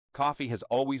Coffee has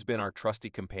always been our trusty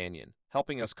companion,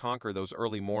 helping us conquer those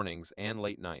early mornings and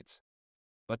late nights.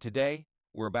 But today,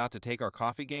 we're about to take our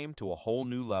coffee game to a whole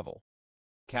new level.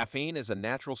 Caffeine is a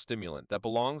natural stimulant that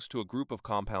belongs to a group of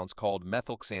compounds called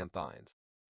methylxanthines.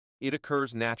 It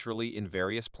occurs naturally in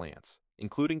various plants,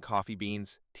 including coffee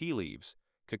beans, tea leaves,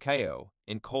 cacao,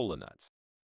 and cola nuts.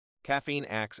 Caffeine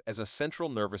acts as a central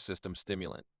nervous system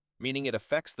stimulant, meaning it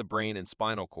affects the brain and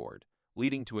spinal cord,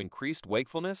 leading to increased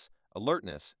wakefulness,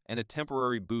 alertness, and a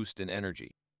temporary boost in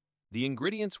energy. The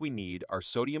ingredients we need are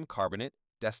sodium carbonate,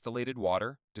 distilled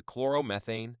water,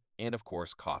 dichloromethane, and of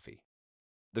course coffee.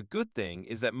 The good thing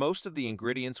is that most of the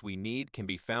ingredients we need can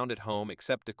be found at home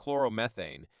except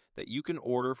dichloromethane that you can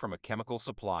order from a chemical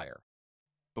supplier.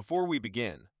 Before we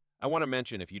begin, I want to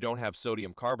mention if you don't have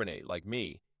sodium carbonate like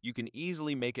me, you can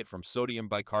easily make it from sodium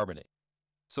bicarbonate.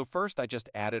 So first I just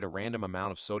added a random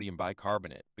amount of sodium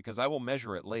bicarbonate because I will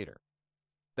measure it later.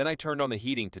 Then I turned on the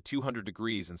heating to 200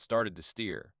 degrees and started to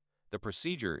stir. The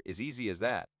procedure is easy as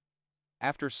that.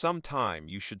 After some time,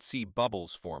 you should see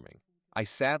bubbles forming. I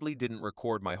sadly didn't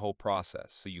record my whole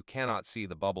process, so you cannot see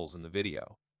the bubbles in the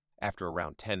video. After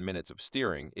around 10 minutes of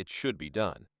stirring, it should be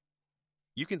done.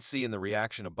 You can see in the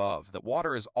reaction above that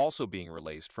water is also being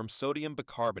released from sodium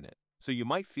bicarbonate, so you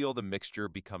might feel the mixture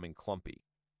becoming clumpy.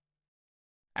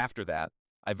 After that,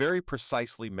 I very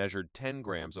precisely measured 10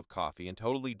 grams of coffee and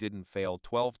totally didn't fail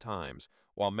 12 times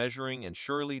while measuring and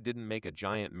surely didn't make a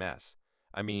giant mess.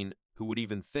 I mean, who would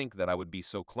even think that I would be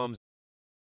so clumsy?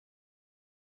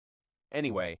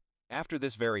 Anyway, after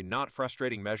this very not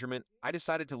frustrating measurement, I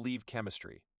decided to leave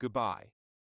chemistry. Goodbye.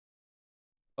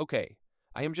 Okay,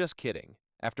 I am just kidding.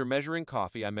 After measuring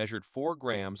coffee, I measured 4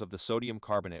 grams of the sodium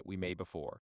carbonate we made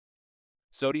before.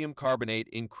 Sodium carbonate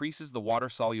increases the water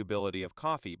solubility of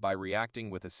coffee by reacting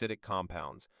with acidic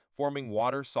compounds, forming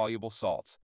water-soluble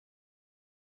salts.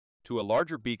 To a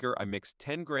larger beaker, I mixed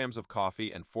 10 grams of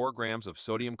coffee and 4 grams of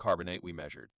sodium carbonate we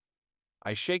measured.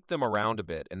 I shaked them around a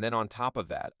bit, and then on top of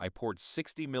that, I poured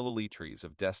 60 milliliters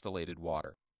of distilled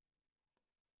water.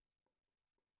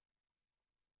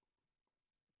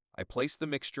 I placed the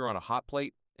mixture on a hot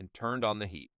plate and turned on the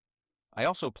heat. I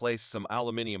also placed some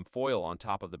aluminum foil on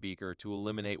top of the beaker to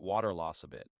eliminate water loss a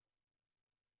bit.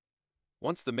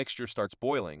 Once the mixture starts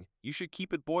boiling, you should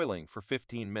keep it boiling for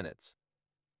 15 minutes.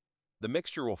 The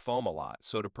mixture will foam a lot,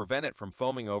 so to prevent it from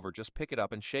foaming over, just pick it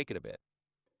up and shake it a bit.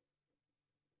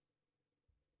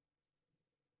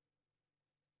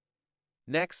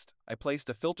 Next, I placed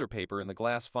a filter paper in the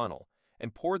glass funnel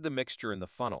and poured the mixture in the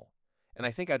funnel. And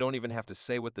I think I don't even have to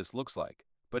say what this looks like,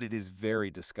 but it is very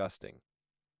disgusting.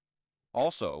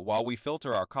 Also, while we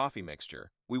filter our coffee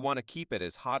mixture, we want to keep it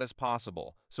as hot as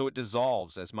possible so it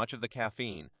dissolves as much of the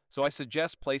caffeine, so I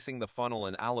suggest placing the funnel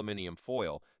in aluminum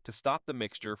foil to stop the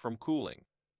mixture from cooling.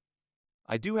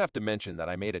 I do have to mention that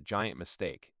I made a giant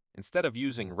mistake. Instead of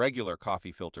using regular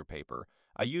coffee filter paper,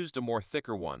 I used a more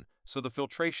thicker one, so the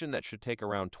filtration that should take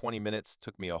around 20 minutes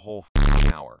took me a whole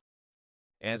hour.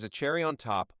 As a cherry on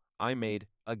top, I made,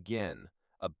 again,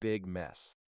 a big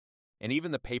mess. And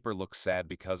even the paper looks sad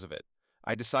because of it.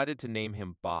 I decided to name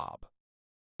him Bob.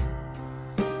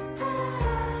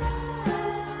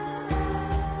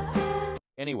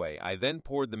 Anyway, I then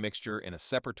poured the mixture in a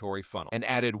separatory funnel and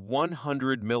added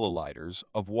 100 milliliters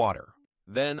of water.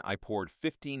 Then I poured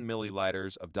 15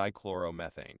 milliliters of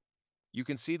dichloromethane. You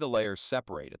can see the layers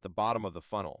separate at the bottom of the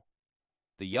funnel.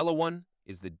 The yellow one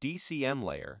is the DCM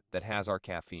layer that has our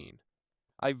caffeine.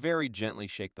 I very gently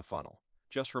shake the funnel.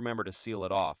 Just remember to seal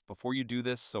it off before you do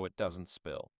this so it doesn't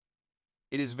spill.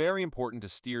 It is very important to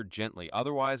stir gently,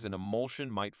 otherwise an emulsion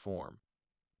might form.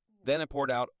 Then I poured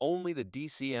out only the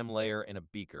DCM layer in a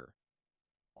beaker.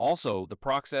 Also, the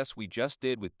process we just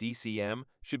did with DCM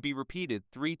should be repeated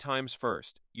 3 times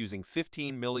first, using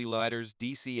 15 milliliters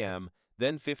DCM,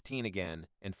 then 15 again,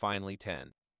 and finally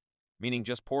 10. Meaning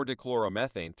just pour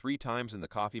dichloromethane 3 times in the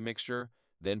coffee mixture,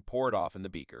 then pour it off in the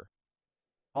beaker.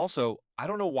 Also, I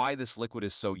don't know why this liquid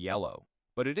is so yellow,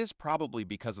 but it is probably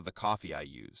because of the coffee I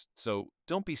used, so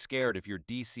don't be scared if your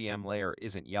DCM layer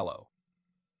isn't yellow.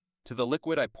 To the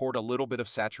liquid I poured a little bit of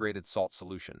saturated salt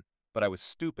solution, but I was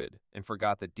stupid and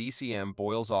forgot that DCM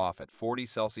boils off at 40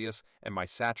 Celsius and my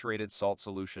saturated salt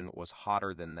solution was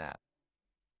hotter than that.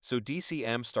 So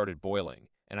DCM started boiling,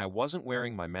 and I wasn't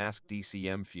wearing my mask.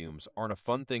 DCM fumes aren't a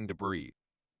fun thing to breathe.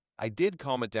 I did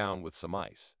calm it down with some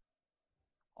ice.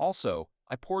 Also,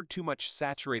 I poured too much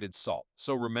saturated salt,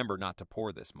 so remember not to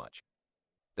pour this much.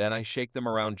 Then I shake them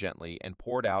around gently and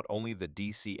poured out only the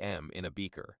DCM in a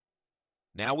beaker.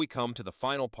 Now we come to the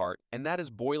final part, and that is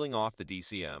boiling off the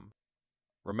DCM.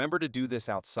 Remember to do this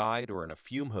outside or in a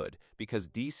fume hood because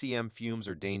DCM fumes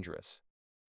are dangerous.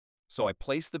 So I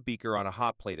placed the beaker on a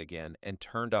hot plate again and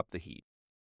turned up the heat.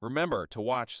 Remember to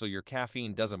watch so your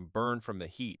caffeine doesn't burn from the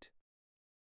heat.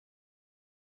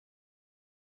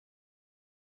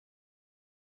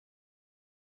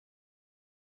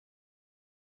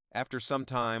 After some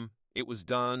time, it was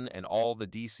done and all the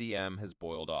DCM has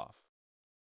boiled off.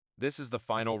 This is the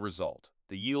final result.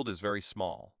 The yield is very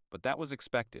small, but that was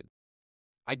expected.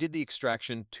 I did the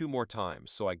extraction 2 more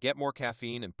times, so I get more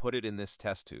caffeine and put it in this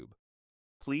test tube.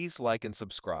 Please like and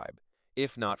subscribe.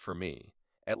 If not for me,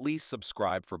 at least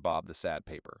subscribe for Bob the Sad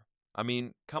Paper. I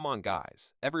mean, come on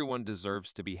guys, everyone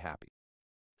deserves to be happy.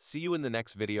 See you in the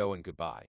next video and goodbye.